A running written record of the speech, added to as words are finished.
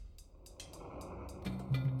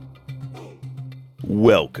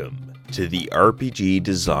Welcome to the RPG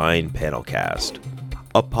Design Panelcast,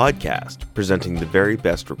 a podcast presenting the very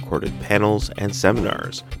best recorded panels and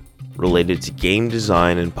seminars related to game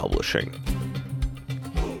design and publishing.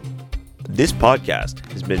 This podcast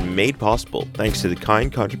has been made possible thanks to the kind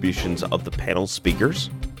contributions of the panel speakers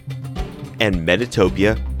and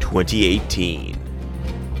Metatopia 2018.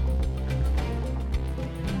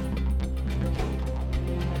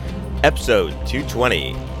 Episode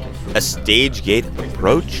 220, A Stage-Gate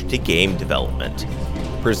Approach to Game Development,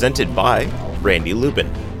 presented by Randy Lubin.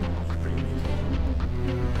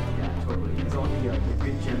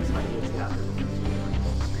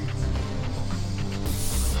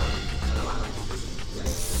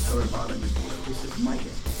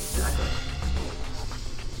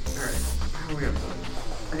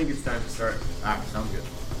 I think it's time to start. Sounds good.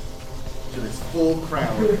 To this full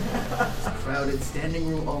crowd, crowded, standing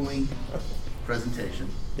room only presentation.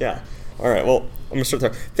 Yeah. All right. Well, I'm gonna start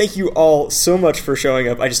there. Thank you all so much for showing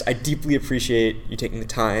up. I deeply appreciate you taking the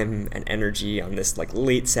time and energy on this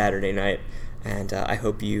late Saturday night, and I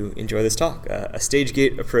hope you enjoy this talk. A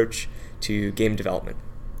Stage-Gate Approach to Game Development.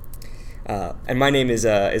 And my name is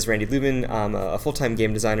Randy Lubin. I'm a full-time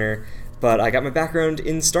game designer, but I got my background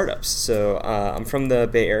in startups. So I'm from the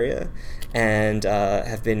Bay Area and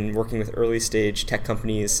have been working with early-stage tech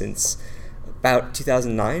companies since about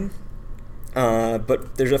 2009.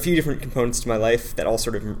 But there's a few different components to my life that all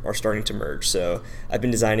sort of are starting to merge. So I've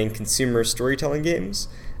been designing consumer storytelling games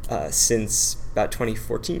since about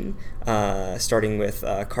 2014, starting with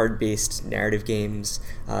card-based narrative games,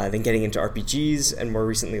 then getting into RPGs, and more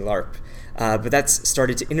recently LARP. But that's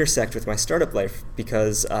started to intersect with my startup life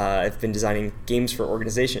because I've been designing games for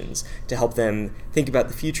organizations to help them think about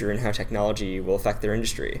the future and how technology will affect their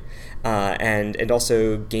industry, and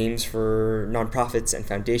also games for nonprofits and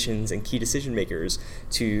foundations and key decision makers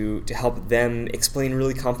to help them explain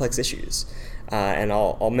really complex issues. And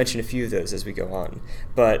I'll mention a few of those as we go on.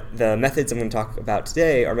 But the methods I'm going to talk about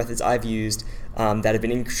today are methods I've used that have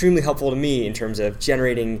been extremely helpful to me in terms of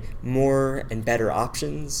generating more and better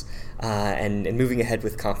options and moving ahead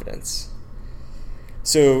with confidence.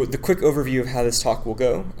 So the quick overview of how this talk will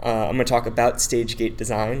go. I'm going to talk about stage-gate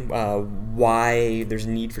design, why there's a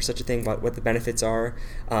need for such a thing, what the benefits are,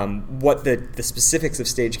 what the specifics of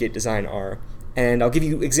stage-gate design are, and I'll give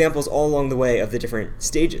you examples all along the way of the different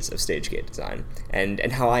stages of stage-gate design and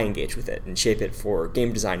how I engage with it and shape it for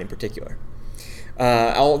game design in particular.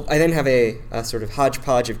 I then have a sort of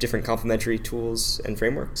hodgepodge of different complementary tools and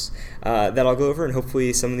frameworks that I'll go over, and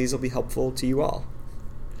hopefully some of these will be helpful to you all.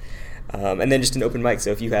 And then just an open mic,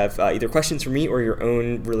 so if you have either questions for me or your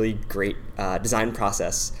own really great design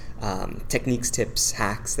process, techniques, tips,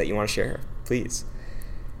 hacks that you want to share, please.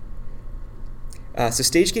 So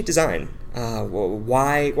stage-gate design,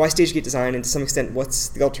 why stage-gate design, and to some extent, what's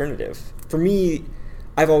the alternative? For me,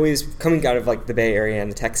 I've always, coming out of the Bay Area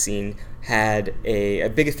and the tech scene, had a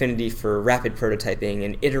big affinity for rapid prototyping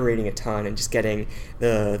and iterating a ton and just getting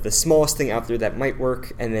the smallest thing out there that might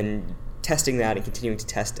work and then testing that and continuing to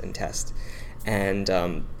test and test. And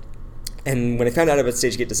when I found out about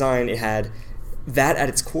stage-gate design, it had that at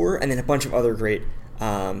its core and then a bunch of other great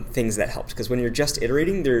things that helped, because when you're just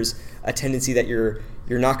iterating, there's a tendency that you're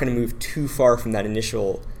not going to move too far from that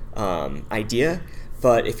initial idea.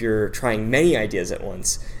 But if you're trying many ideas at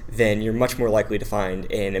once, then you're much more likely to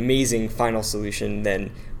find an amazing final solution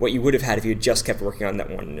than what you would have had if you had just kept working on that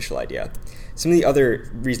one initial idea. Some of the other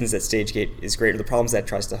reasons that stage-gate is great, or the problems that it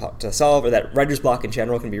tries to solve, or that writer's block in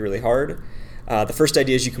general can be really hard. The first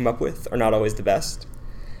ideas you come up with are not always the best.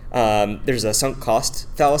 There's a sunk cost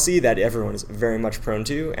fallacy that everyone is very much prone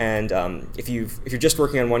to, and if you're just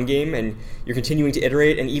working on one game and you're continuing to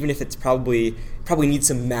iterate, and even if it's probably needs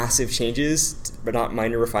some massive changes but not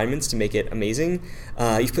minor refinements to make it amazing,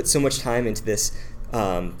 you've put so much time into this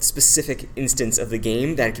specific instance of the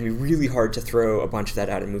game that it can be really hard to throw a bunch of that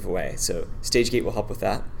out and move away. So stage-gate will help with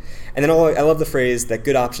that. And then I love the phrase that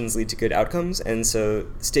good options lead to good outcomes, and so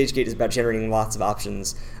stage-gate is about generating lots of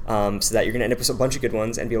options so that you're going to end up with a bunch of good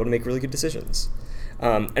ones and be able to make really good decisions.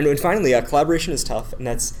 And finally, collaboration is tough, and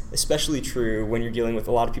that's especially true when you're dealing with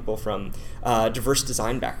a lot of people from diverse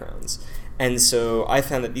design backgrounds. And so I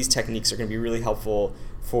found that these techniques are going to be really helpful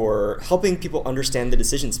for helping people understand the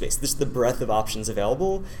decision space. This is the breadth of options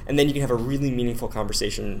available, and then you can have a really meaningful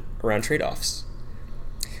conversation around trade-offs.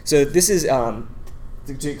 So this is,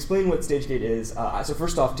 to explain what stage-gate is, so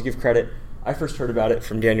first off, to give credit, I first heard about it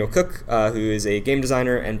from Daniel Cook, who is a game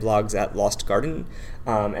designer and blogs at Lost Garden.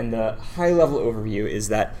 And the high-level overview is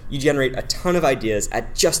that you generate a ton of ideas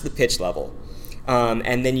at just the pitch level.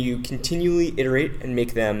 And then you continually iterate and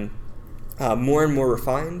make them more and more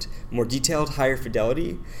refined, more detailed, higher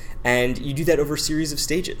fidelity, and you do that over a series of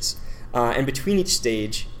stages. And between each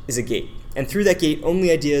stage is a gate. And through that gate, only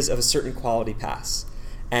ideas of a certain quality pass.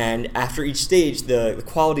 And after each stage, the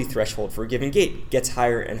quality threshold for a given gate gets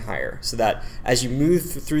higher and higher, so that as you move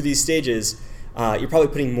through these stages, you're probably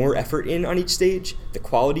putting more effort in on each stage, the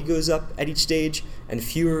quality goes up at each stage, and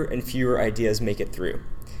fewer ideas make it through.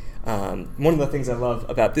 One of the things I love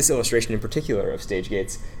about this illustration in particular of stage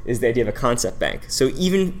gates is the idea of a concept bank. So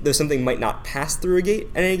even though something might not pass through a gate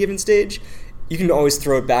at any given stage, you can always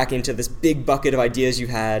throw it back into this big bucket of ideas you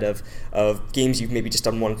had of games you've maybe just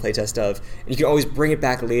done one playtest of, and you can always bring it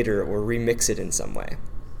back later or remix it in some way.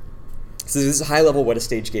 So this is high level what a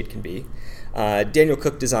stage gate can be. Daniel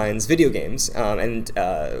Cook designs video games, and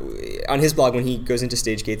on his blog, when he goes into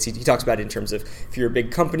stage gates, he talks about it in terms of if you're a big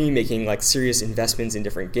company making like serious investments in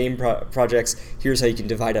different game projects, here's how you can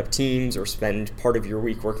divide up teams or spend part of your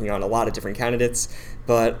week working on a lot of different candidates.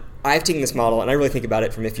 But I've taken this model, and I really think about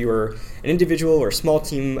it from if you were an individual or a small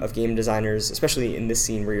team of game designers, especially in this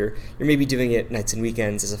scene where you're maybe doing it nights and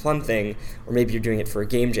weekends as a fun thing, or maybe you're doing it for a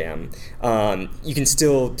game jam. You can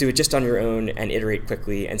still do it just on your own and iterate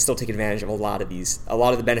quickly and still take advantage of a lot of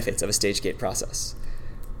the benefits of a stage gate process.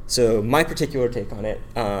 So my particular take on it,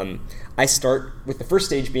 I start with the first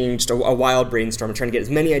stage being just a wild brainstorm, trying to get as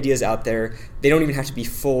many ideas out there. They don't even have to be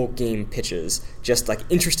full game pitches, just like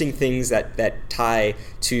interesting things that tie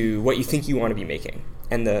to what you think you want to be making.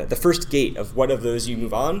 And the first gate of what of those you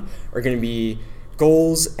move on are going to be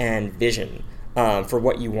goals and vision for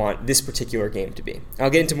what you want this particular game to be. I'll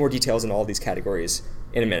get into more details in all these categories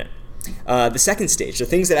in a minute. The second stage, the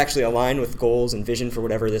things that actually align with goals and vision for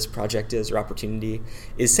whatever this project is or opportunity,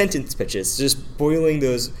 is sentence pitches. So just boiling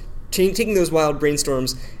those, taking those wild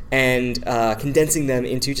brainstorms and condensing them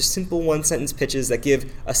into just simple one-sentence pitches that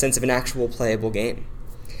give a sense of an actual playable game.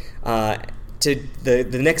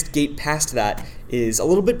 The next gate past that is a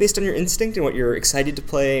little bit based on your instinct and what you're excited to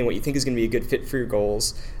play and what you think is going to be a good fit for your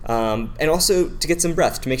goals, and also to get some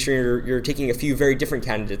breath, to make sure you're taking a few very different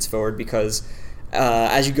candidates forward, because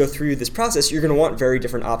as you go through this process, you're going to want very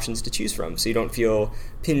different options to choose from, so you don't feel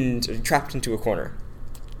pinned or trapped into a corner.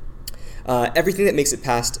 Everything that makes it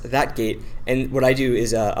past that gate, and what I do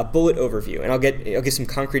is a bullet overview, and I'll give some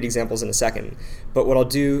concrete examples in a second, but what I'll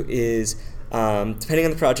do is, depending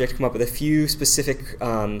on the project, come up with a few specific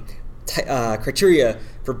criteria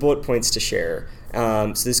for bullet points to share.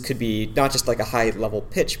 So this could be not just like a high-level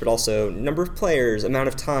pitch, but also number of players, amount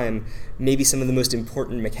of time, maybe some of the most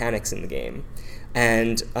important mechanics in the game.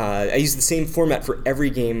 And I use the same format for every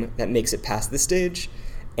game that makes it past this stage,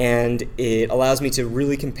 and it allows me to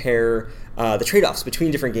really compare the trade-offs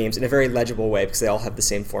between different games in a very legible way because they all have the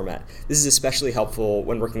same format. This is especially helpful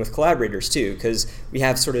when working with collaborators too, because we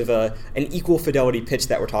have sort of an equal fidelity pitch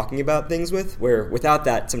that we're talking about things with, where without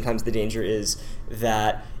that, sometimes the danger is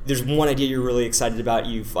that there's one idea you're really excited about,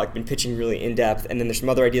 you've like been pitching really in-depth, and then there's some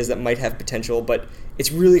other ideas that might have potential, but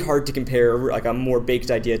it's really hard to compare like a more baked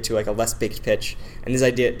idea to like a less baked pitch, and this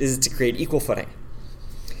is to create equal footing.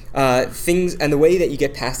 Things, and the way that you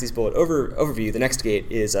get past these bullet overview, the next gate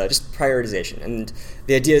is just prioritization, and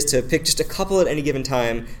the idea is to pick just a couple at any given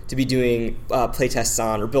time to be doing playtests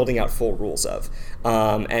on or building out full rules of,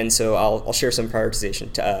 and so I'll share some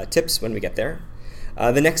prioritization tips when we get there.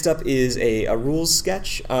 The next up is a rules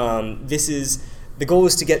sketch. The goal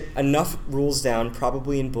is to get enough rules down,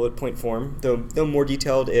 probably in bullet point form, though more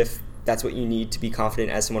detailed if that's what you need to be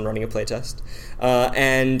confident as someone running a playtest,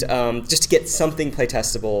 and just to get something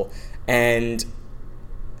playtestable, and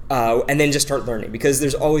then just start learning, because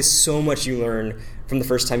there's always so much you learn from the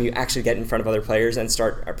first time you actually get in front of other players and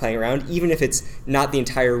start playing around, even if it's not the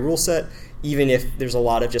entire rule set, even if there's a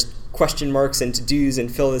lot of just question marks and to-dos and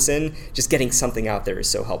fill this in, just getting something out there is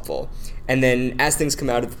so helpful. And then as things come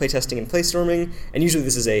out of the playtesting and playstorming, and usually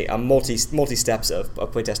this is a multi-steps of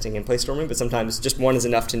playtesting and playstorming, but sometimes just one is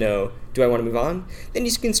enough to know, do I want to move on? Then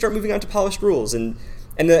you can start moving on to polished rules, and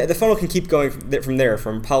the funnel can keep going from there,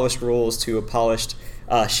 from polished rules to a polished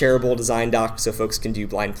shareable design doc so folks can do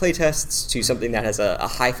blind playtests, to something that has a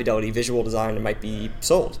high-fidelity visual design and might be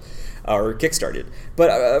sold or kickstarted.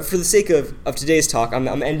 But for the sake of today's talk, I'm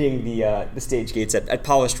ending the stage gates at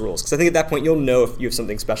polished rules, because I think at that point you'll know if you have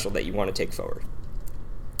something special that you want to take forward.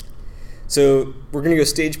 So we're going to go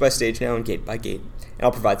stage by stage now and gate by gate, and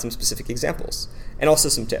I'll provide some specific examples and also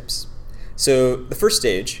some tips. So the first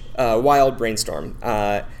stage, wild brainstorm.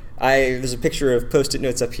 There's a picture of Post-it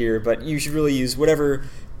notes up here, but you should really use whatever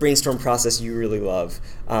brainstorm process you really love.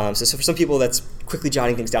 So for some people, that's quickly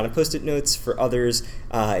jotting things down in Post-it notes. For others,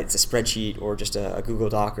 it's a spreadsheet or just a Google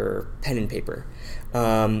Doc or pen and paper.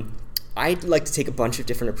 I like to take a bunch of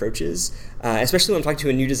different approaches, especially when I'm talking to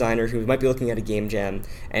a new designer who might be looking at a game jam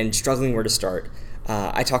and struggling where to start.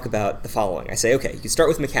 I talk about the following. I say, okay, you can start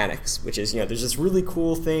with mechanics, which is, there's this really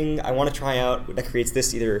cool thing I want to try out that creates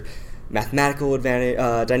this either mathematical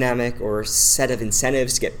dynamic or set of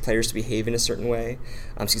incentives to get players to behave in a certain way.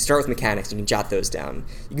 So you can start with mechanics, you can jot those down.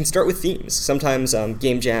 You can start with themes. Sometimes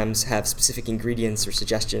game jams have specific ingredients or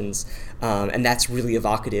suggestions, and that's really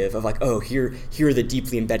evocative of like, oh, here are the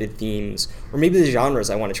deeply embedded themes, or maybe the genres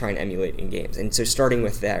I want to try and emulate in games. And so starting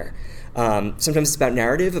with there. Sometimes it's about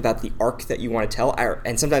narrative, about the arc that you want to tell,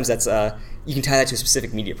 and sometimes that's you can tie that to a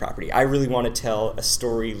specific media property. I really want to tell a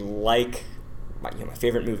story like my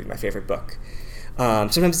favorite movie, my favorite book.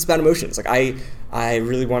 Sometimes it's about emotions. Like I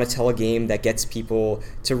really want to tell a game that gets people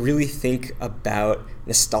to really think about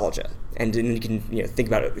nostalgia, and then you can think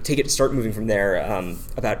about it, start moving from there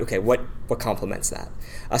about okay, what complements that.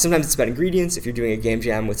 Sometimes it's about ingredients if you're doing a game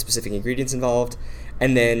jam with specific ingredients involved,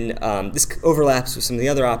 and then this overlaps with some of the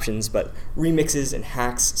other options, but remixes and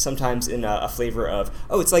hacks sometimes in a flavor of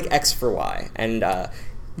it's like X for Y, and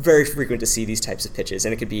very frequent to see these types of pitches,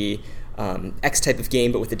 and it could be X type of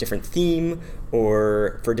game but with a different theme,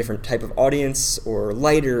 or for a different type of audience, or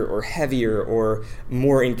lighter or heavier, or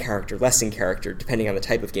more in character, less in character, depending on the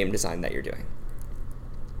type of game design that you're doing.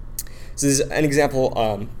 So this is an example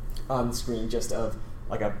on the screen just of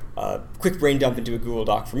like a quick brain dump into a Google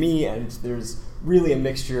Doc for me, and there's really a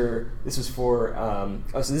mixture. This was for,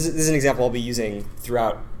 so this is an example I'll be using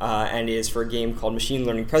throughout, and it is for a game called Machine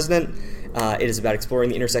Learning President. It is about exploring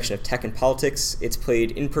the intersection of tech and politics. It's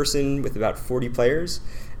played in person with about 40 players.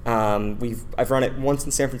 I've run it once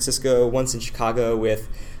in San Francisco, once in Chicago with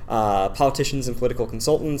politicians and political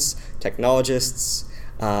consultants, technologists,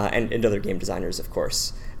 and other game designers, of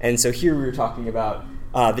course. And so here we were talking about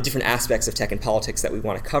the different aspects of tech and politics that we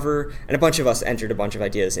want to cover, and a bunch of us entered a bunch of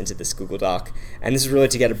ideas into this Google Doc, and this is really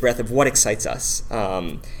to get a breath of what excites us,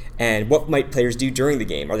 and what might players do during the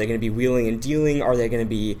game. Are they going to be wheeling and dealing? Are they going to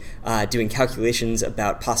be doing calculations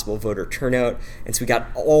about possible voter turnout? And so we got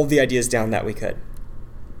all the ideas down that we could.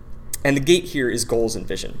 And the gate here is goals and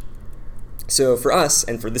vision. So for us,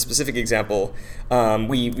 and for this specific example,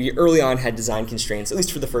 we early on had design constraints, at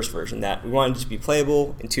least for the first version, that we wanted it to be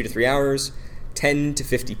playable in 2 to 3 hours, 10 to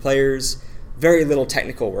 50 players, very little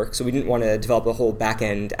technical work, so we didn't want to develop a whole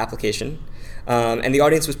back-end application. And the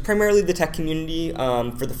audience was primarily the tech community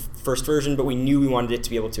for the first version, but we knew we wanted it to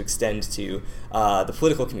be able to extend to the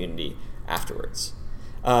political community afterwards.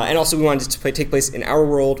 And also we wanted it to take place in our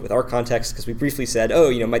world with our context, because we briefly said,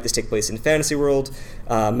 might this take place in a fantasy world?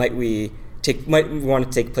 Might we want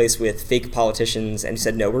it to take place with fake politicians? And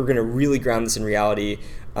said, no, we're going to really ground this in reality,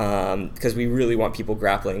 because we really want people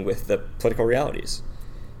grappling with the political realities.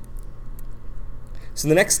 So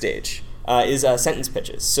the next stage is sentence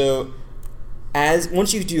pitches. So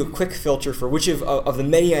once you do a quick filter for which of the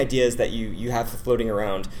many ideas that you have floating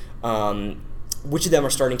around, which of them are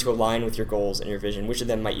starting to align with your goals and your vision, which of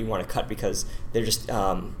them might you want to cut because they're just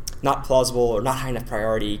not plausible or not high enough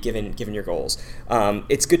priority given your goals.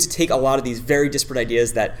 It's good to take a lot of these very disparate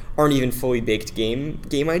ideas that aren't even fully baked game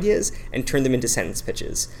ideas and turn them into sentence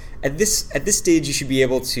pitches. At this stage, you should be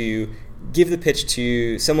able to give the pitch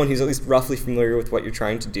to someone who's at least roughly familiar with what you're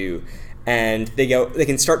trying to do, and they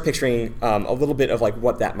can start picturing a little bit of like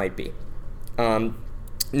what that might be.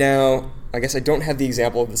 Now, I guess I don't have the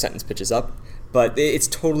example of the sentence pitches up, but it's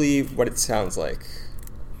totally what it sounds like.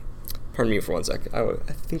 Pardon me for 1 sec. I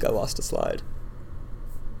think I lost a slide.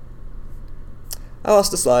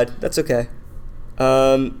 That's okay.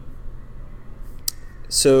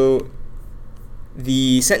 So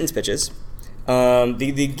the sentence pitches,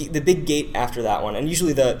 the big gate after that one, and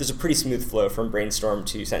usually there's a pretty smooth flow from brainstorm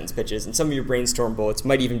to sentence pitches, and some of your brainstorm bullets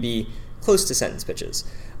might even be close to sentence pitches.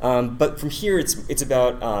 But from here, it's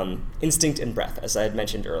about instinct and breadth, as I had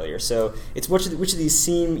mentioned earlier. So it's which of these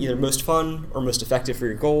seem either most fun or most effective for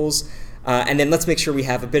your goals, and then let's make sure we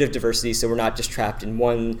have a bit of diversity so we're not just trapped in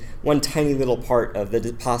one tiny little part of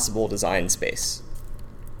the possible design space.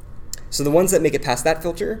 So the ones that make it past that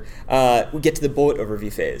filter, we get to the bullet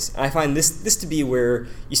overview phase. And I find this to be where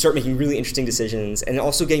you start making really interesting decisions, and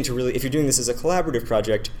also getting to really, if you're doing this as a collaborative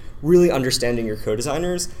project, really understanding your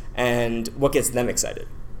co-designers and what gets them excited.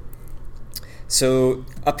 So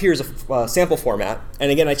up here is a sample format,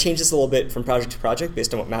 and again, I change this a little bit from project to project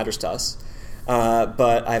based on what matters to us.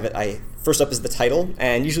 But first up is the title,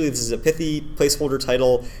 and usually this is a pithy placeholder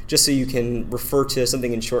title just so you can refer to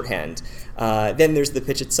something in shorthand. Then there's the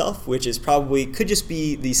pitch itself, which is could just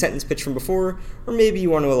be the sentence pitch from before, or maybe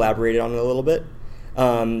you want to elaborate on it a little bit.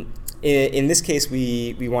 In this case,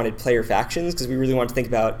 we wanted player factions because we really wanted to think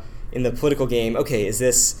about in the political game, okay, is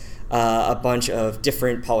this a bunch of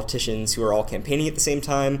different politicians who are all campaigning at the same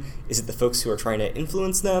time? Is it the folks who are trying to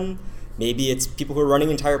influence them? Maybe it's people who are running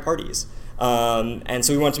entire parties. And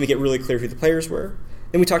so we wanted to make it really clear who the players were.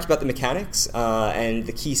 Then we talked about the mechanics and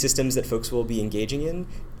the key systems that folks will be engaging in.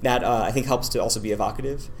 That I think helps to also be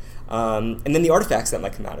evocative. And then the artifacts that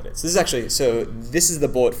might come out of it. So this is the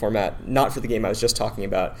bullet format, not for the game I was just talking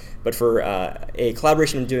about, but for a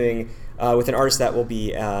collaboration I'm doing with an artist that will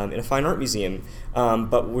be in a fine art museum.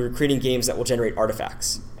 But we're creating games that will generate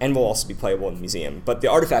artifacts and will also be playable in the museum. But the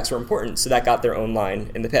artifacts were important, so that got their own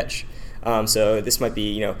line in the pitch. So this might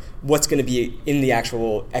be, what's going to be in the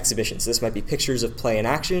actual exhibition. So this might be pictures of play in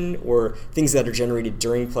action or things that are generated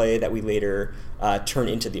during play that we later turn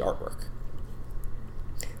into the artwork.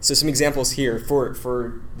 So some examples here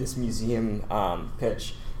for this museum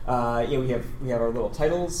pitch. We have our little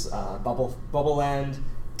titles: Bubble Land,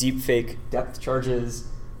 Deepfake, Depth Charges,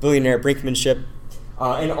 Billionaire Brinkmanship.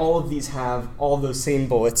 And all of these have all of those same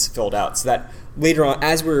bullets filled out, so that later on,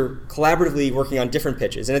 as we're collaboratively working on different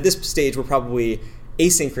pitches, and at this stage we're probably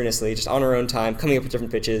asynchronously, just on our own time, coming up with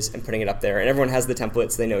different pitches and putting it up there, and everyone has the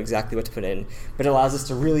templates, they know exactly what to put in, but it allows us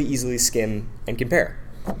to really easily skim and compare.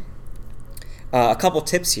 A couple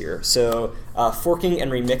tips here. So forking and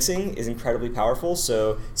remixing is incredibly powerful.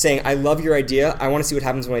 So saying, I love your idea, I want to see what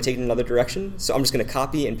happens when I take it in another direction, so I'm just going to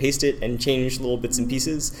copy and paste it and change little bits and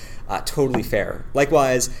pieces. Totally fair.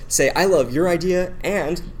 Likewise, say, I love your idea,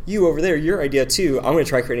 and you over there, your idea too. I'm going to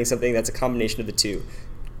try creating something that's a combination of the two.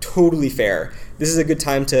 Totally fair. This is a good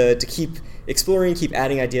time to keep exploring, keep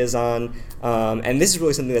adding ideas on, and this is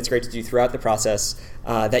really something that's great to do throughout the process,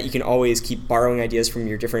 that you can always keep borrowing ideas from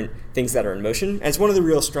your different things that are in motion. And it's one of the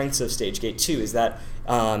real strengths of StageGate too, is that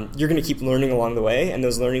you're going to keep learning along the way, and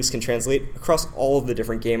those learnings can translate across all of the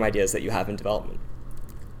different game ideas that you have in development.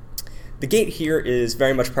 The gate here is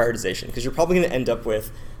very much prioritization, because you're probably going to end up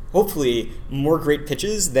with hopefully more great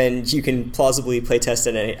pitches than you can plausibly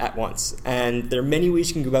playtest at once. And there are many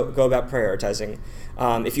ways you can go about prioritizing.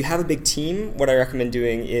 If you have a big team, what I recommend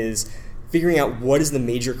doing is figuring out what is the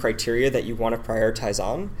major criteria that you want to prioritize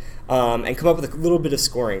on, and come up with a little bit of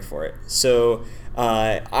scoring for it. So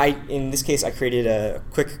in this case, I created a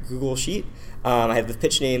quick Google sheet. I have the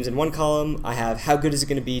pitch names in one column. I have how good is it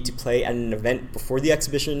going to be to play at an event before the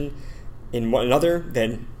exhibition in another,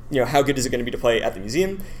 then how good is it going to be to play at the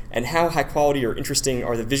museum, and how high quality or interesting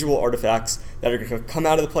are the visual artifacts that are going to come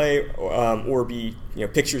out of the play, or be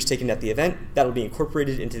pictures taken at the event that'll be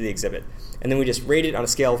incorporated into the exhibit. And then we just rate it on a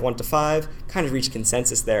scale of 1 to 5, kind of reach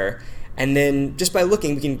consensus there. And then just by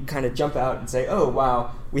looking, we can kind of jump out and say, oh,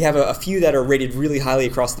 wow, we have a few that are rated really highly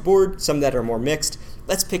across the board, some that are more mixed.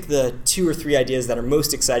 Let's pick the 2 or 3 ideas that are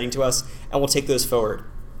most exciting to us, and we'll take those forward.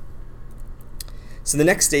 So the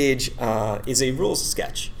next stage is a rules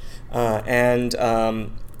sketch. So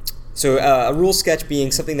a rule sketch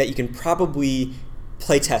being something that you can probably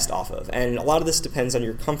play test off of, and a lot of this depends on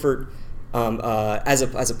your comfort as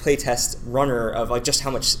a play test runner of just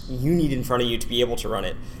how much you need in front of you to be able to run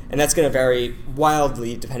it, and that's going to vary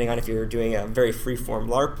wildly depending on if you're doing a very free-form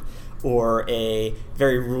LARP or a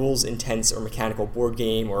very rules-intense or mechanical board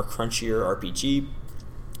game or a crunchier RPG.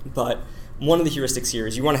 But one of the heuristics here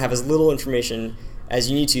is you want to have as little information as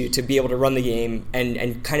you need to be able to run the game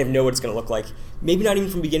and kind of know what it's going to look like. Maybe not even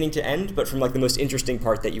from beginning to end, but from the most interesting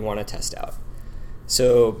part that you want to test out.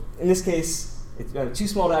 So in this case, it's too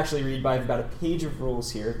small to actually read, but I have about a page of rules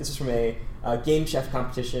here. This is from a Game Chef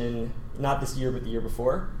competition, not this year, but the year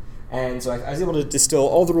before. And so I was able to distill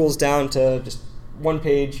all the rules down to just one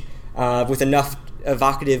page with enough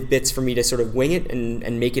evocative bits for me to sort of wing it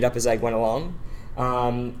and make it up as I went along.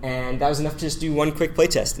 And that was enough to just do one quick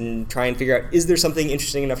playtest and try and figure out, is there something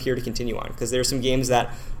interesting enough here to continue on? Because there are some games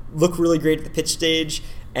that look really great at the pitch stage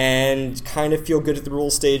and kind of feel good at the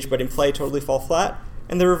rules stage, but in play totally fall flat.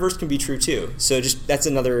 And the reverse can be true too. So just that's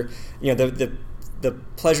another, the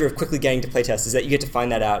pleasure of quickly getting to playtest is that you get to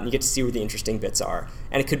find that out and you get to see where the interesting bits are.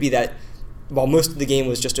 And it could be that while most of the game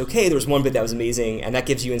was just okay, there was one bit that was amazing, and that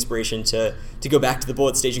gives you inspiration to go back to the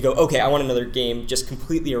bullet stage and go, okay, I want another game just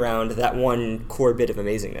completely around that one core bit of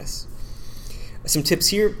amazingness. Some tips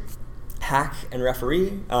here: hack and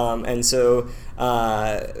referee. And so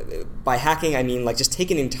by hacking, I mean just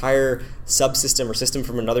take an entire subsystem or system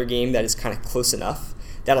from another game that is kind of close enough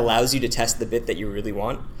that allows you to test the bit that you really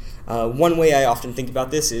want. One way I often think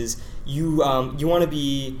about this is you want to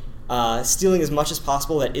be stealing as much as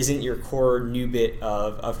possible that isn't your core new bit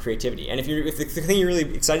of creativity. And if the thing you're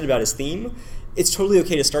really excited about is theme, it's totally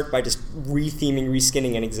okay to start by just re-theming,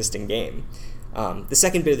 reskinning an existing game. The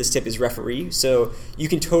second bit of this tip is referee. So you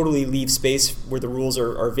can totally leave space where the rules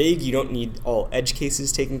are vague. You don't need all edge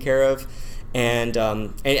cases taken care of. And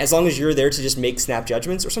as long as you're there to just make snap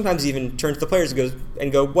judgments, or sometimes even turn to the players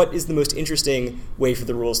and go, what is the most interesting way for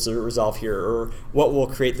the rules to resolve here, or what will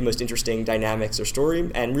create the most interesting dynamics or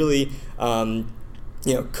story, and really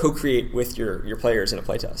co-create with your players in a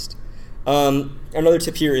playtest. Another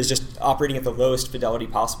tip here is just operating at the lowest fidelity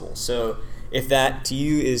possible. So if that to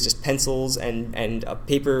you is just pencils and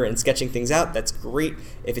paper and sketching things out, that's great.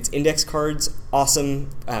 If it's index cards, awesome.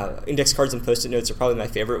 Index cards and Post-it notes are probably my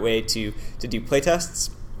favorite way to do playtests.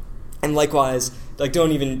 And likewise,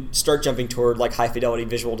 don't even start jumping toward high fidelity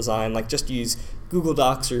visual design. Just use Google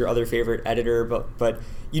Docs or your other favorite editor, but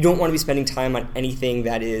you don't want to be spending time on anything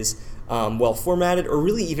that is well formatted, or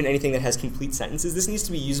really even anything that has complete sentences. This needs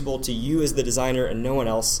to be usable to you as the designer and no one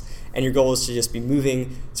else, and your goal is to just be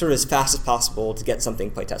moving sort of as fast as possible to get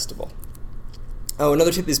something playtestable. Oh,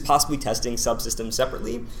 another tip is possibly testing subsystems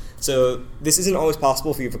separately. So this isn't always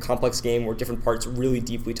possible if you have a complex game where different parts really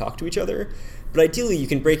deeply talk to each other, but ideally you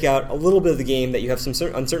can break out a little bit of the game that you have some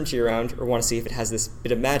uncertainty around, or want to see if it has this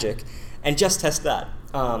bit of magic, and just test that.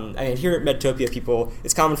 Here at Medtopia,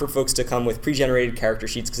 it's common for folks to come with pre-generated character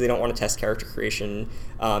sheets because they don't want to test character creation,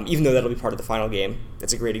 even though that'll be part of the final game.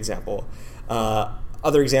 That's a great example.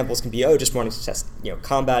 Other examples can be, just wanting to test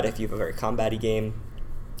combat if you have a very combat-y game.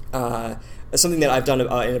 Something that I've done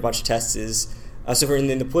in a bunch of tests is,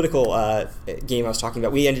 in the political game I was talking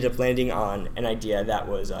about, we ended up landing on an idea that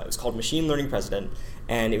was it was called Machine Learning President,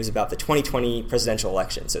 and it was about the 2020 presidential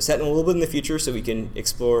election. So set in a little bit in the future so we can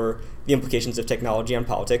explore the implications of technology on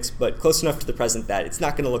politics, but close enough to the present that it's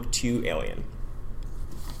not going to look too alien.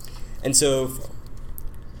 And so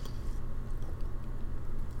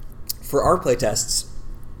for our playtests,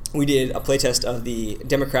 we did a playtest of the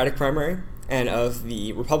Democratic primary and of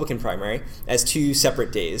the Republican primary as 2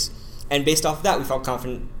 separate days. And based off of that, we felt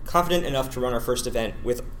confident enough to run our first event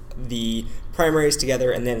with the primaries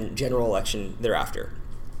together and then general election thereafter.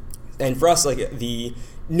 And for us, we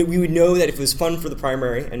would know that if it was fun for the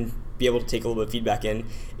primary and be able to take a little bit of feedback in,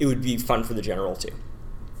 it would be fun for the general too.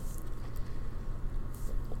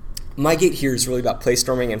 My gate here is really about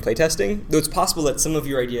playstorming and playtesting, though it's possible that some of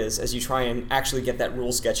your ideas, as you try and actually get that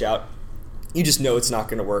rule sketch out, you just know it's not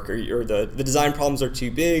going to work, or the design problems are too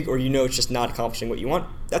big, or it's just not accomplishing what you want.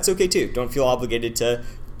 That's okay too. Don't feel obligated to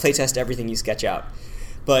playtest everything you sketch out.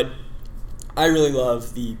 But I really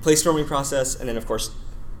love the playstorming process, and then of course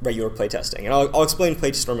regular playtesting. And I'll explain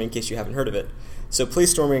playstorming in case you haven't heard of it. So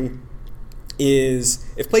playstorming is,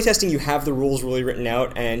 if playtesting you have the rules really written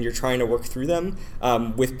out and you're trying to work through them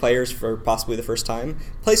with players for possibly the first time,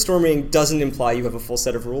 playstorming doesn't imply you have a full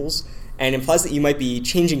set of rules, and implies that you might be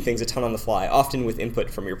changing things a ton on the fly, often with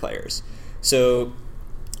input from your players. So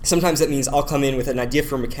sometimes that means I'll come in with an idea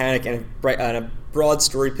for a mechanic and a broad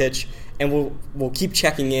story pitch, and we'll keep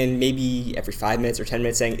checking in maybe every 5 minutes or 10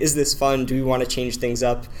 minutes saying, is this fun? Do we want to change things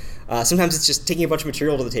up? Sometimes it's just taking a bunch of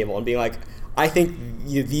material to the table and being like, I think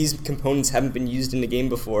these components haven't been used in the game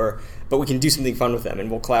before, but we can do something fun with them,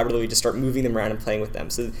 and we'll collaboratively just start moving them around and playing with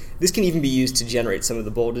them. So this can even be used to generate some of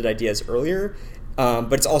the bolded ideas earlier,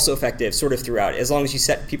 but it's also effective sort of throughout. As long as you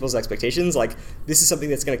set people's expectations, this is something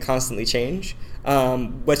that's going to constantly change,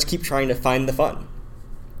 let's keep trying to find the fun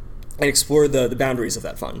and explore the boundaries of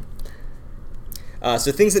that fun.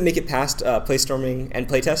 So things that make it past playstorming and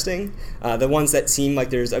playtesting, the ones that seem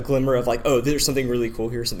like there's a glimmer of there's something really cool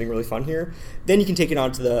here, something really fun here, then you can take it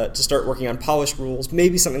on to start working on polished rules,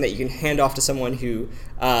 maybe something that you can hand off to someone who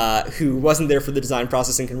wasn't there for the design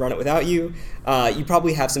process and can run it without you. You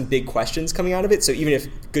probably have some big questions coming out of it, so even if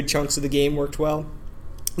good chunks of the game worked well,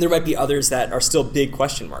 there might be others that are still big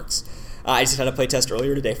question marks. I just had a playtest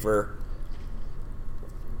earlier today for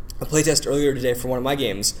one of my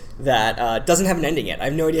games that doesn't have an ending yet. I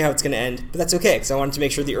have no idea how it's going to end, but that's okay, because I wanted to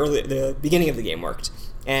make sure the beginning of the game worked.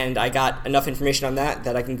 And I got enough information on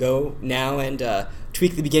that I can go now and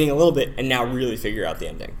tweak the beginning a little bit and now really figure out the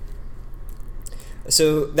ending.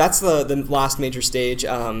 So that's the last major stage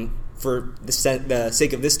for the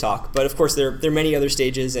sake of this talk. But of course, there are many other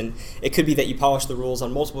stages, and it could be that you polish the rules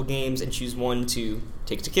on multiple games and choose one to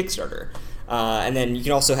take to Kickstarter. And then you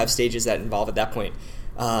can also have stages that involve, at that point,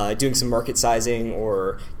 doing some market sizing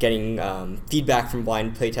or getting feedback from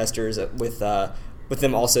blind playtesters with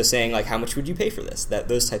them also saying, how much would you pay for this?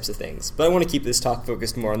 Those types of things. But I want to keep this talk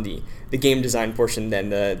focused more on the game design portion than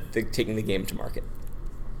the taking the game to market.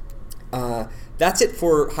 That's it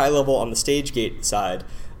for high level on the StageGate side.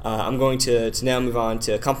 I'm going to now move on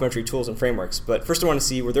to complementary tools and frameworks. But first I want to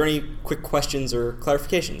see, were there any quick questions or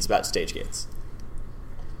clarifications about StageGates?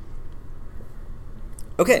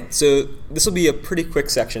 Okay, so this will be a pretty quick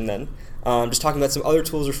section then, just talking about some other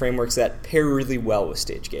tools or frameworks that pair really well with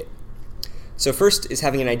StageGate. So first is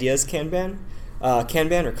having an ideas Kanban.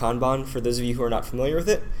 Kanban, or Kanban, for those of you who are not familiar with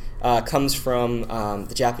it, comes from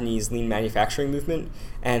the Japanese lean manufacturing movement,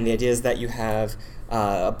 and the idea is that you have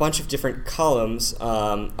a bunch of different columns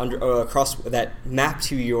across that map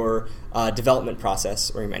to your development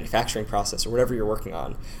process or your manufacturing process or whatever you're working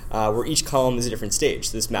on, where each column is a different stage.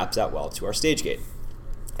 So this maps out well to our stage gate.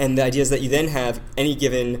 And the idea is that you then have any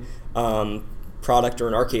given product, or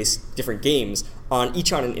in our case, different games,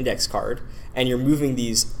 each on an index card, and you're moving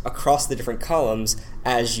these across the different columns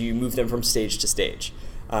as you move them from stage to stage.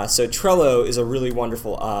 So Trello is a really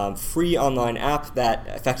wonderful free online app that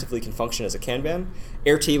effectively can function as a Kanban.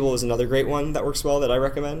 Airtable is another great one that works well that I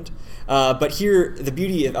recommend. But here, the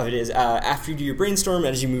beauty of it is after you do your brainstorm,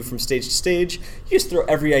 as you move from stage to stage, you just throw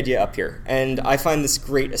every idea up here. And I find this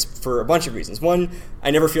great for a bunch of reasons. One,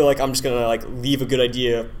 I never feel like I'm just going to leave a good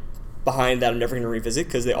idea behind that I'm never going to revisit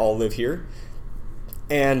because they all live here.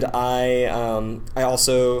 And I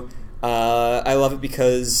also I love it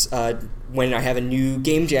because when I have a new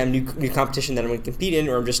game jam, new competition that I'm going to compete in,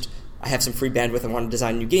 or I have some free bandwidth and want to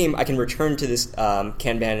design a new game, I can return to this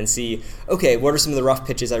Kanban and see, okay, what are some of the rough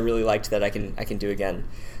pitches I really liked that I can do again.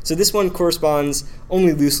 So this one corresponds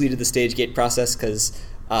only loosely to the stage gate process because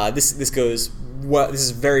this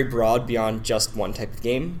is very broad beyond just one type of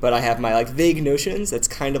game, but I have my vague notions. That's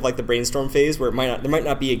kind of like the brainstorm phase where there might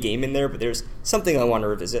not be a game in there, but there's something I want to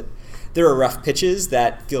revisit. There are rough pitches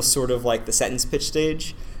that feel sort of like the sentence pitch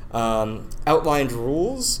stage, outlined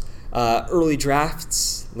rules, early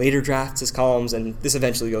drafts, later drafts as columns, and this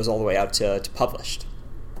eventually goes all the way out to published.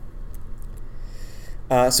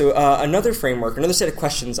 So another framework, another set of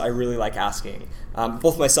questions I really like asking,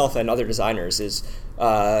 both myself and other designers, is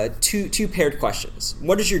two paired questions.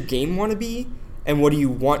 What does your game want to be, and what do you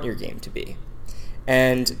want your game to be?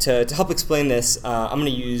 And to help explain this, I'm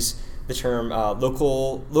going to use the term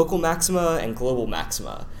local maxima and global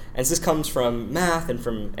maxima. And so this comes from math and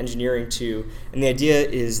from engineering too. And the idea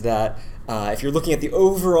is that if you're looking at the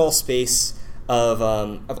overall space of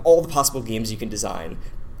all the possible games you can design,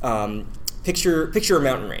 picture a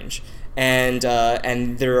mountain range. And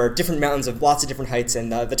there are different mountains of lots of different heights,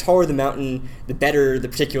 and the taller the mountain, the better the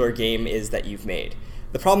particular game is that you've made.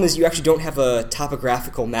 The problem is you actually don't have a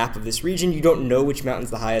topographical map of this region. You don't know which mountain's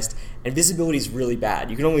the highest, and visibility is really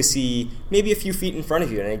bad. You can only see maybe a few feet in front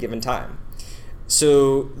of you at any given time.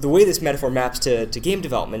 So the way this metaphor maps to game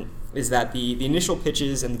development is that the initial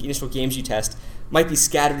pitches and the initial games you test might be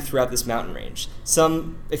scattered throughout this mountain range.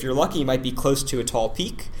 Some, if you're lucky, might be close to a tall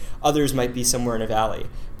peak. Others might be somewhere in a valley.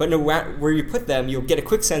 But no matter where you put them, you'll get a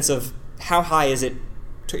quick sense of how high is it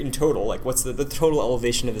in total, what's the total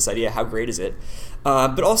elevation of this idea, how great is it?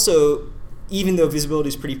 But also, even though visibility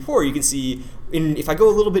is pretty poor, you can see if I go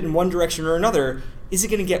a little bit in one direction or another, is it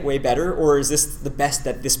going to get way better, or is this the best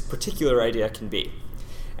that this particular idea can be?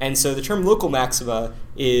 And so the term local maxima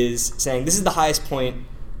is saying this is the highest point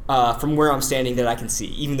from where I'm standing that I can see,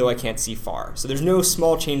 even though I can't see far. So there's no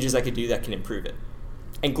small changes I could do that can improve it.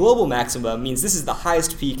 And global maxima means this is the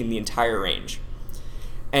highest peak in the entire range.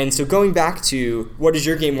 And so going back to what does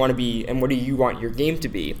your game want to be and what do you want your game to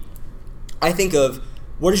be, I think of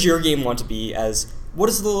what does your game want to be as what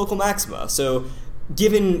is the local maxima? So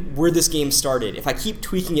given where this game started, if I keep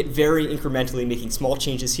tweaking it very incrementally, making small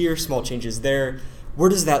changes here, small changes there, where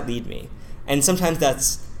does that lead me? And sometimes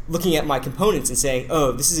that's looking at my components and saying,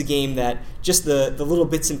 oh, this is a game that just the little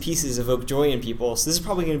bits and pieces evoke joy in people, so this is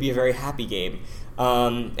probably going to be a very happy game.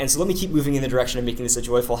 And so let me keep moving in the direction of making this a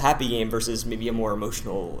joyful, happy game versus maybe a more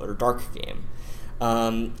emotional or dark game.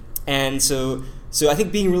 And so I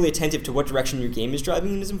think being really attentive to what direction your game is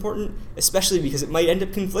driving in is important, especially because it might end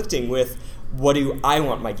up conflicting with what do I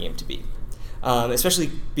want my game to be.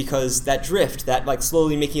 Especially because that drift, that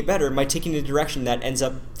slowly making it better, might take you in a direction that ends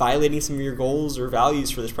up violating some of your goals or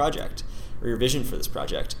values for this project, or your vision for this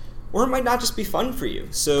project. Or it might not just be fun for you.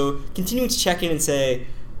 So continuing to check in and say,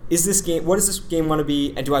 what does this game want to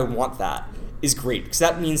be, and do I want that, is great. Because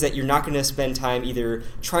that means that you're not going to spend time either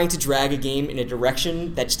trying to drag a game in a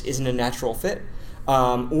direction that just isn't a natural fit,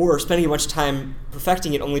 or spending a bunch of time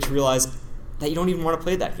perfecting it only to realize that you don't even want to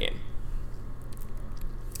play that game.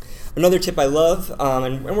 Another tip I love,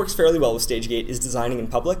 and works fairly well with StageGate, is designing in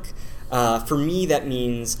public. For me, that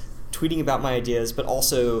means tweeting about my ideas, but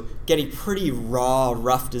also getting pretty raw,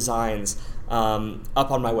 rough designs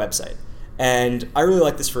up on my website. And I really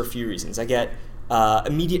like this for a few reasons. I get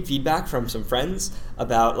immediate feedback from some friends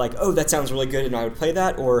about oh, that sounds really good and I would play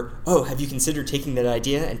that, or oh, have you considered taking that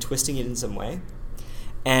idea and twisting it in some way?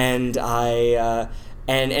 And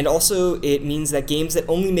And also it means that games that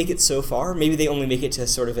only make it so far, maybe they only make it to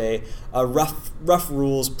sort of a rough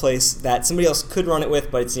rules place that somebody else could run it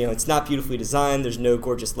with, but it's not beautifully designed, there's no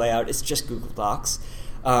gorgeous layout, it's just Google Docs.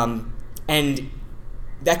 And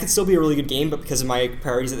that could still be a really good game, but because of my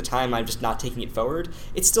priorities at the time, I'm just not taking it forward.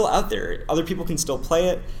 It's still out there. Other people can still play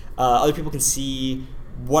it. Other people can see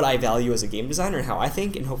what I value as a game designer and how I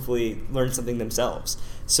think, and hopefully learn something themselves.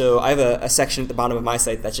 So I have a section at the bottom of my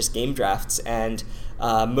site that's just game drafts, and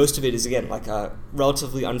most of it is, again, like a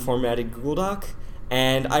relatively unformatted Google Doc,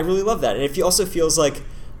 and I really love that. And it also feels like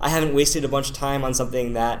I haven't wasted a bunch of time on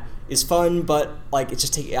something that is fun, but like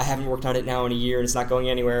I haven't worked on it now in a year and it's not going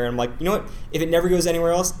anywhere. And I'm like, you know what? If it never goes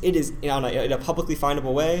anywhere else, it is in a publicly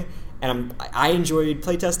findable way, and I enjoyed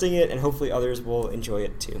playtesting it, and hopefully others will enjoy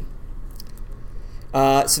it too.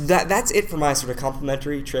 So that's it for my sort of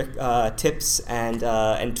complimentary tips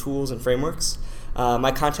and tools and frameworks.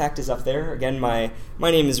 My contact is up there. Again, my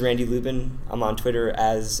name is Randy Lubin. I'm on Twitter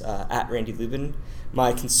as at Randy Lubin.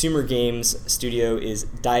 My consumer games studio is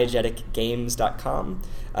diegeticgames.com,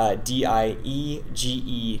 DIEGETIC,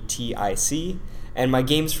 and my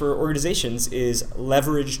games for organizations is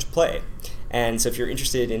Leveraged Play. And so if you're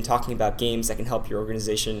interested in talking about games that can help your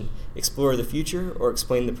organization explore the future or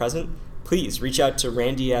explain the present, please reach out to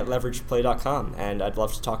Randy at leveragedplay.com, and I'd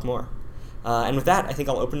love to talk more. And with that, I think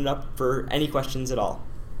I'll open it up for any questions at all.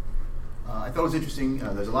 I thought it was interesting.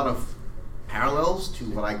 There's a lot of parallels to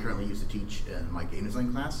what I currently use to teach in my game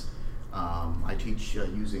design class. I teach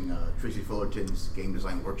using Tracy Fullerton's Game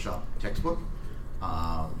Design Workshop textbook.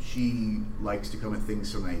 She likes to come at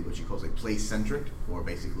things from what she calls a play-centric, or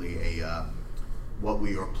basically what will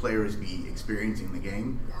your players be experiencing in the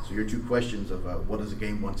game. So your two questions of what does a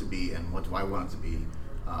game want to be and what do I want it to be,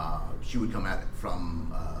 she would come at it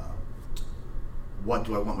from what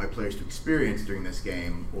do I want my players to experience during this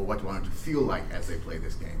game, or what do I want them to feel like as they play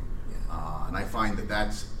this game. And I find that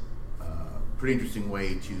that's a pretty interesting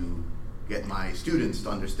way to get my students to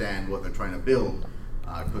understand what they're trying to build,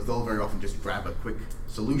 because they'll very often just grab a quick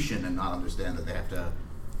solution and not understand that they have to,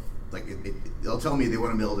 they'll tell me they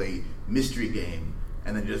want to build a mystery game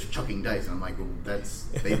and then just chucking dice, and I'm like, well,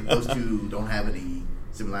 those two don't have any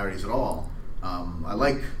similarities at all. I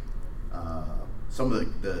like some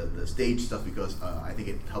of the stage stuff because I think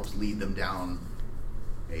it helps lead them down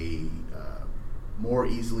a more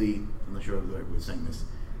easily, I'm not sure the right way of saying this,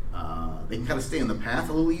 they can kind of stay on the path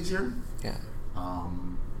a little easier. Yeah.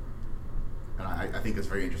 And I think that's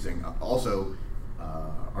very interesting. Also,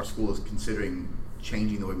 our school is considering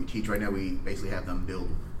changing the way we teach. Right now we basically have them build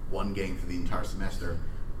one game for the entire semester,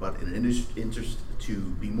 but in an interest to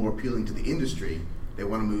be more appealing to the industry, they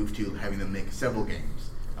want to move to having them make several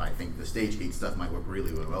games. I think the StageGate stuff might work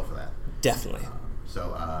really, really well for that. Definitely.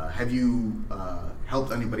 So have you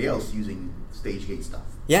helped anybody else using StageGate stuff?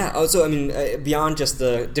 Yeah, also, beyond just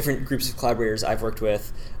the different groups of collaborators I've worked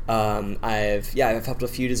with, I've helped a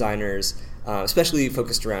few designers, especially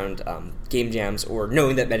focused around game jams, or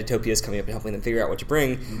knowing that Metatopia is coming up and helping them figure out what to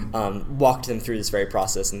bring, walked them through this very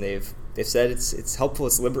process, and they've said it's helpful,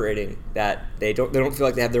 it's liberating, that they don't feel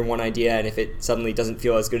like they have their one idea, and if it suddenly doesn't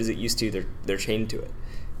feel as good as it used to, they're chained to it.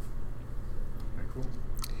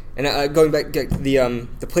 And going back,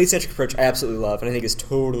 the play-centric approach I absolutely love, and I think is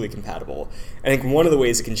totally compatible. I think one of the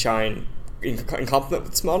ways it can shine in complement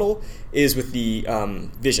with this model is with the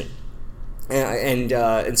vision. And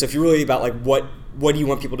so if you're really about like what do you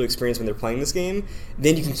want people to experience when they're playing this game,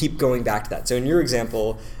 then you can keep going back to that. So in your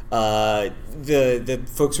example, the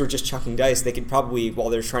folks who are just chucking dice, they could probably, while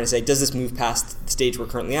they're trying to say, does this move past the stage we're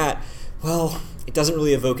currently at? Well, it doesn't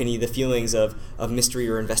really evoke any of the feelings of mystery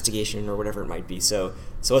or investigation or whatever it might be. So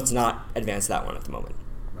let's not advance that one at the moment.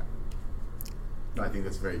 Right. No, I think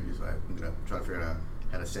that's very useful. I'm going to try to figure out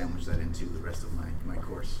how to sandwich that into the rest of my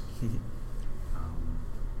course.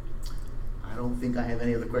 I don't think I have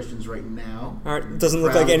any other questions right now. All right. Doesn't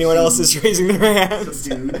look like anyone else is raising their hands.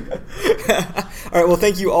 Subdued. All right. Well,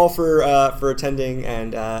 thank you all for attending,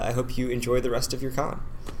 and I hope you enjoy the rest of your con.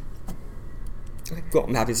 Okay, cool.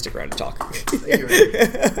 I'm happy to stick around to talk. Thank you.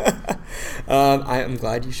 I am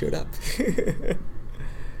glad you showed up. This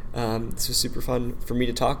was super fun for me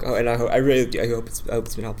to talk. Oh, and I hope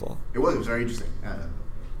it's been helpful. It was very interesting.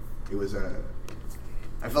 It was.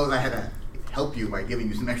 I felt like I had to help you by giving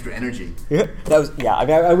you some extra energy.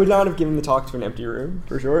 I would not have given the talk to an empty room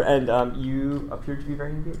for sure. And you appeared to be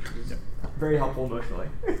very engaged. Yep. Very helpful emotionally.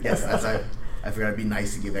 Yes, I figured it'd be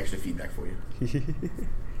nice to give extra feedback for you.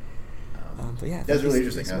 But yeah, that's really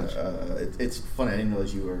interesting. It's funny. I didn't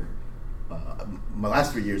realize you were my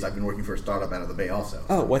last 3 years, I've been working for a startup out of the Bay also.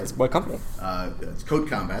 Oh, what company? It's Code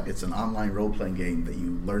Combat. It's an online role-playing game that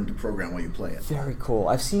you learn to program while you play it. Very cool.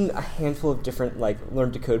 I've seen a handful of different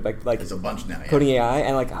learn to code like There's a bunch now. Yeah. coding AI,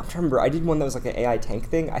 and I'm trying to remember. I did one that was like an AI tank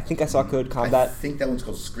thing. I think I saw Code Combat. I think that one's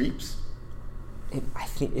called Screeps. I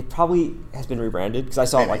think it probably has been rebranded because I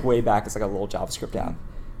saw it way back. It's like a little JavaScript app.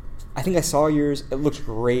 I think I saw yours. It looked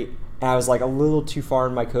great. And I was a little too far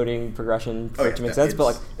in my coding progression for it to make sense,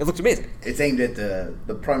 but it looked amazing. It's aimed at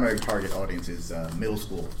the primary target audience is middle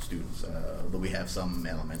school students, though we have some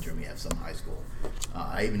elementary, we have some high school.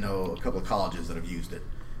 I even know a couple of colleges that have used it.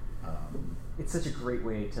 It's such a great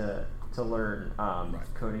way to learn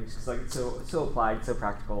coding because it's so applied, so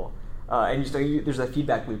practical, and there's a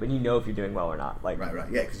feedback loop, and you know if you're doing well or not. Right,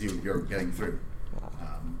 yeah, because you're getting through.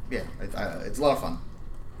 It's a lot of fun.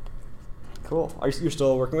 Cool. You're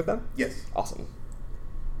still working with them? Yes. Awesome.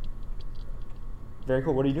 Very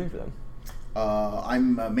cool. What are you doing for them?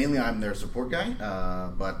 I'm their support guy,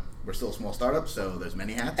 but we're still a small startup, so there's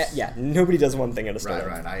many hats. Nobody does one thing at a startup.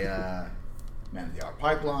 Right. I manage the R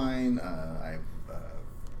pipeline. I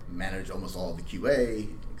manage almost all of the QA,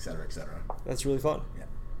 et cetera, et cetera. That's really fun.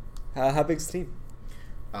 Yeah. How big's the team?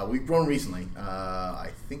 We've grown recently. I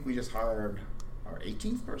think we just hired our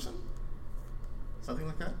 18th person, something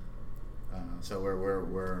like that. So we're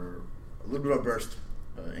a little bit of a burst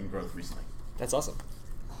in growth recently. That's awesome.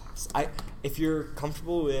 If you're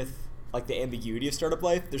comfortable with the ambiguity of startup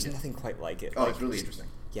life, there's nothing quite like it. It's really interesting.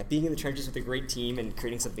 Yeah, being in the trenches with a great team and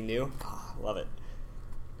creating something new. Love it.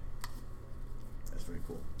 That's very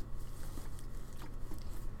cool.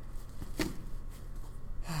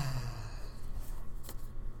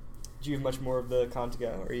 Do you have much more of the con to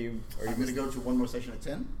go? I'm going to go to one more session at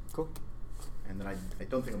 10. Cool. And then I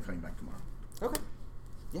don't think I'm coming back tomorrow. Okay.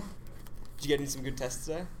 Yeah. Did you get in some good tests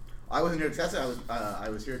today? I wasn't here to test it. I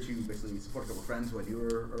was here to basically support a couple of friends when you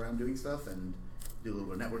were around doing stuff and do a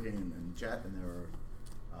little bit of networking and chat. And there were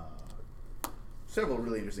several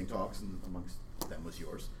really interesting talks, and amongst them was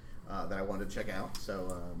yours, that I wanted to check out.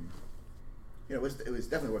 So it was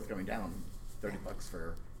definitely worth coming down. $30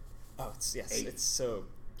 for it's so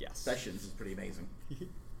sessions is pretty amazing.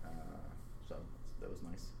 So that was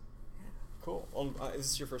nice. Cool.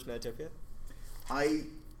 Is this your first Metatopia?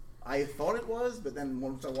 I thought it was, but then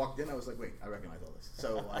once I walked in, I was like, wait, I recognize all this.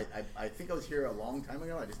 So I think I was here a long time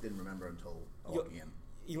ago. I just didn't remember until walking in.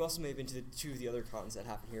 You also may have been to two of the other cons that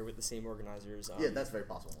happen here with the same organizers. That's very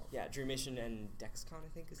possible. Yeah, Dreamation and DexCon, I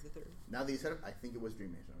think, is the third. Now that you said it, I think it was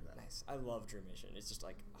Dreamation over that. Nice. I love Dreamation. It's just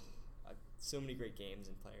so many great games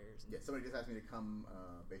and players. Yeah, somebody just asked me to come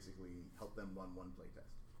basically help them run one playtest.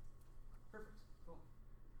 Perfect. Cool.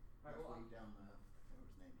 All right, well, down I can't remember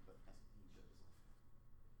his name, but he showed us off.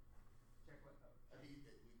 Check what?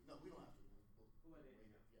 No, we don't have to.